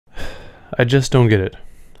I just don't get it.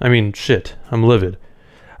 I mean, shit, I'm livid.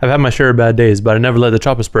 I've had my share of bad days, but I never let the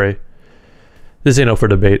chopper spray. This ain't up for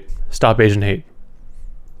debate. Stop Asian hate.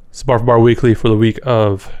 It's Bar for Bar Weekly for the week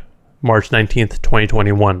of March 19th,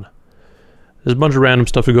 2021. There's a bunch of random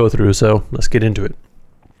stuff to go through, so let's get into it.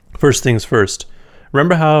 First things first.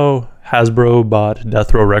 Remember how Hasbro bought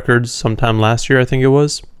Death Row Records sometime last year, I think it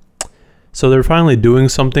was? So they're finally doing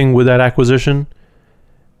something with that acquisition,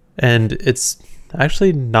 and it's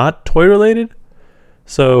actually not toy related.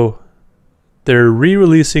 So they're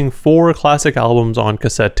re-releasing 4 classic albums on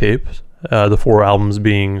cassette tape. The 4 albums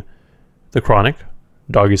being The Chronic,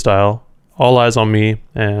 Doggy Style, All Eyes on Me,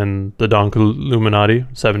 and The Don Illuminati,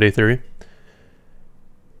 7 Day Theory.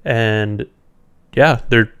 And yeah,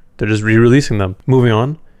 they're just re-releasing them. Moving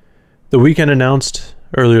on, The Weeknd announced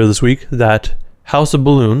earlier this week that House of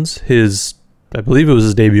Balloons, I believe it was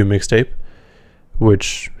his debut mixtape,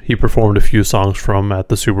 which he performed a few songs from at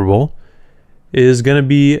the Super Bowl, is going to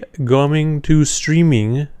be going to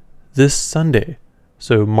streaming this Sunday.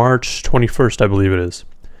 So March 21st, I believe it is.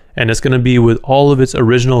 And it's going to be with all of its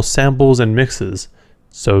original samples and mixes.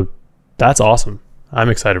 So that's awesome. I'm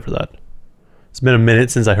excited for that. It's been a minute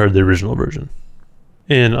since I heard the original version.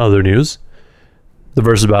 In other news, the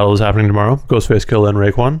Versus Battle is happening tomorrow. Ghostface Killah and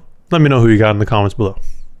Raekwon. Let me know who you got in the comments below.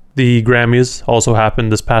 The Grammys also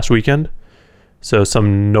happened this past weekend. So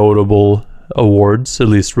some notable awards, at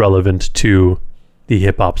least relevant to the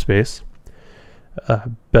hip-hop space.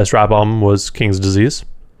 Best rap album was King's Disease.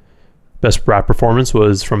 Best rap performance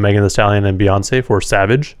was from Megan Thee Stallion and Beyonce for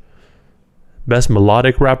Savage. Best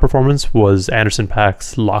melodic rap performance was Anderson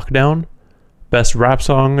 .Paak's Lockdown. Best rap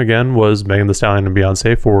song, again, was Megan Thee Stallion and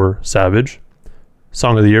Beyonce for Savage.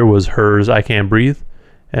 Song of the Year was Hers, I Can't Breathe.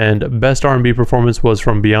 And Best R&B performance was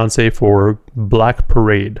from Beyonce for Black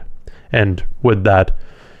Parade. And with that,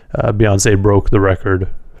 Beyonce broke the record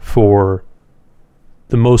for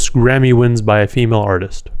the most Grammy wins by a female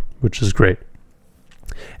artist, which is great.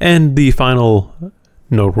 And the final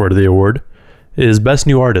noteworthy award is Best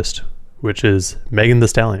New Artist, which is Megan Thee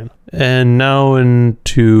Stallion. And now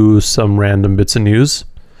into some random bits of news.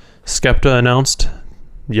 Skepta announced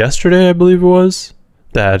yesterday, I believe it was,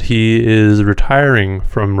 that he is retiring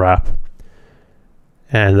from rap.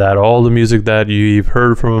 And that all the music that you've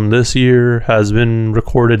heard from him this year has been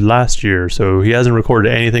recorded last year. So he hasn't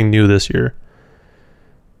recorded anything new this year.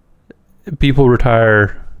 People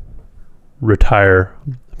retire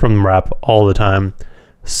from rap all the time.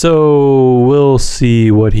 So we'll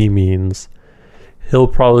see what he means. He'll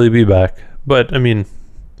probably be back. But, I mean,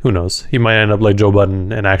 who knows? He might end up like Joe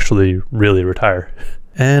Budden and actually really retire.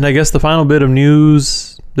 And I guess the final bit of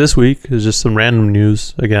news this week is just some random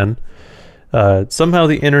news again. Somehow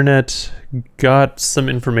the internet got some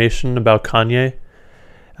information about Kanye.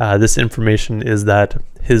 This information is that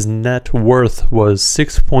his net worth was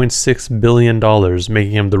 $6.6 billion,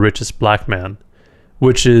 making him the richest black man,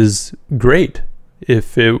 which is great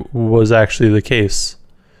if it was actually the case.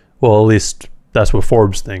 Well, at least that's what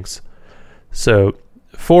Forbes thinks. So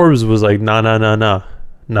Forbes was like, nah.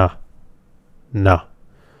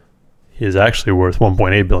 He is actually worth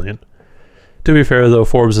 $1.8 billion. To be fair, though,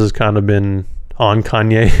 Forbes has kind of been on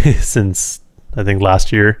Kanye since, I think,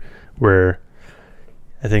 last year, where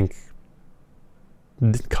I think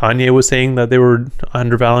Kanye was saying that they were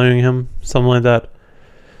undervaluing him, something like that.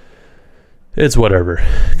 It's whatever.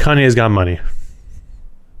 Kanye's got money.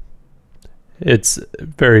 It's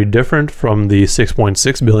very different from the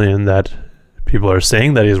 $6.6 billion that people are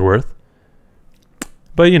saying that he's worth.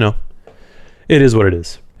 But, you know, it is what it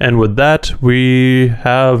is. And with that, we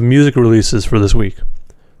have music releases for this week.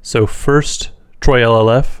 So first, Troy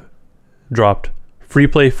LLF dropped Free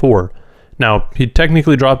Play 4. Now, he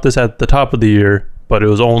technically dropped this at the top of the year, but it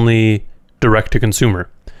was only direct to consumer.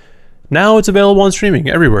 Now it's available on streaming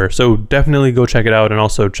everywhere, so definitely go check it out, and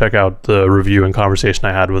also check out the review and conversation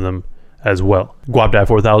I had with him as well. Guapdad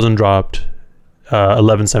 4000 dropped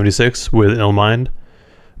 1176 with Ill Mind.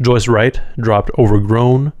 Joyce Wright dropped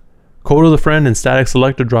Overgrown. Code of the Friend and Static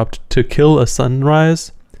Selector dropped To Kill a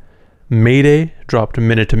Sunrise. Mayday dropped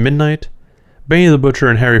Minute to Midnight. Benny the Butcher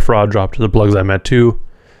and Harry Fraud dropped The Plugs I Met 2.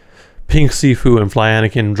 Pink Sifu and Fly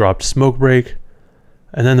Anakin dropped Smoke Break.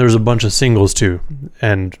 And then there's a bunch of singles too,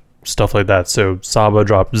 and stuff like that. So Saba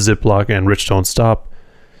dropped Ziploc and Rich Don't Stop.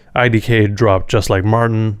 IDK dropped Just Like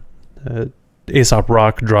Martin. Aesop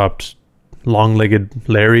Rock dropped Long-Legged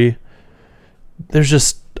Larry. There's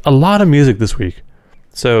just a lot of music this week.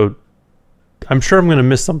 So I'm sure I'm going to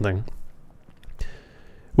miss something.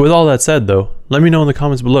 With all that said, though, let me know in the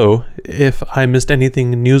comments below if I missed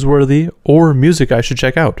anything newsworthy or music I should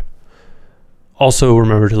check out. Also,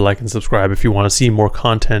 remember to like and subscribe if you want to see more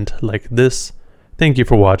content like this. Thank you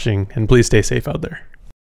for watching, and please stay safe out there.